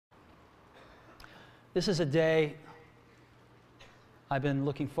This is a day I've been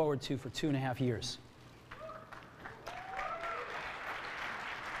looking forward to for 2.5 years.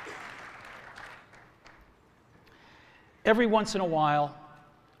 Every once in a while,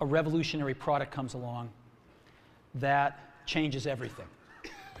 a revolutionary product comes along that changes everything.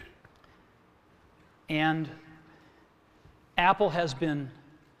 And Apple has been,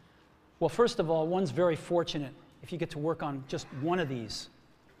 well, first of all, one's very fortunate if you get to work on just one of these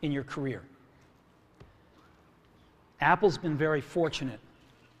in your career. Apple's been very fortunate.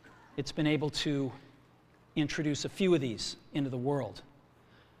 It's been able to introduce a few of these into the world.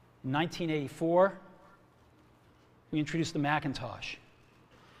 In 1984, we introduced the Macintosh.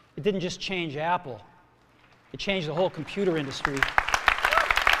 It didn't just change Apple, it changed the whole computer industry.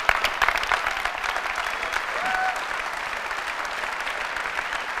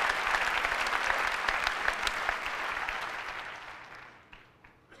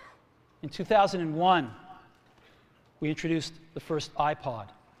 In 2001, we introduced the first iPod.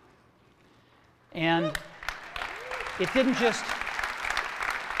 And it didn't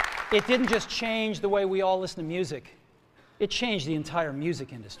just change the way we all listen to music. It changed the entire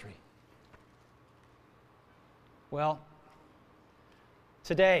music industry. Well,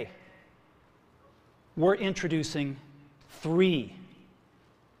 today, we're introducing 3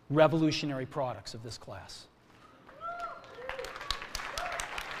 revolutionary products of this class.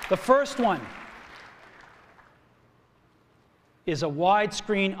 The first one is a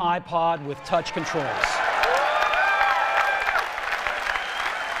widescreen iPod with touch controls.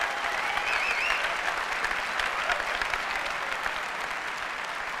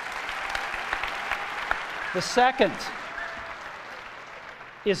 The second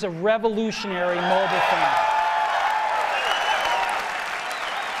is a revolutionary mobile phone.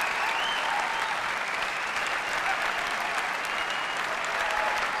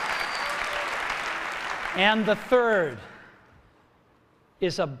 And the third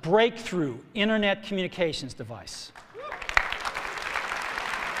is a breakthrough internet communications device.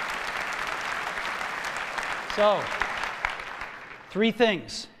 So, 3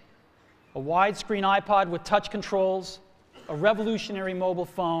 things: a widescreen iPod with touch controls, a revolutionary mobile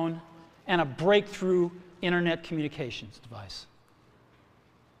phone, and a breakthrough internet communications device.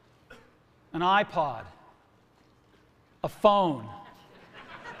 An iPod, a phone,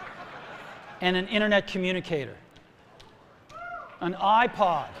 and an internet communicator. An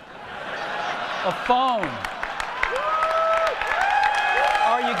iPod, a phone.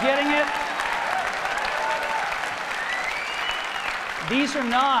 Are you getting it? These are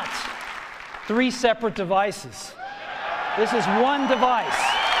not 3 separate devices. This is one device.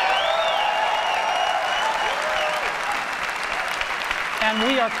 And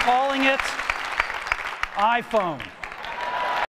we are calling it iPhone.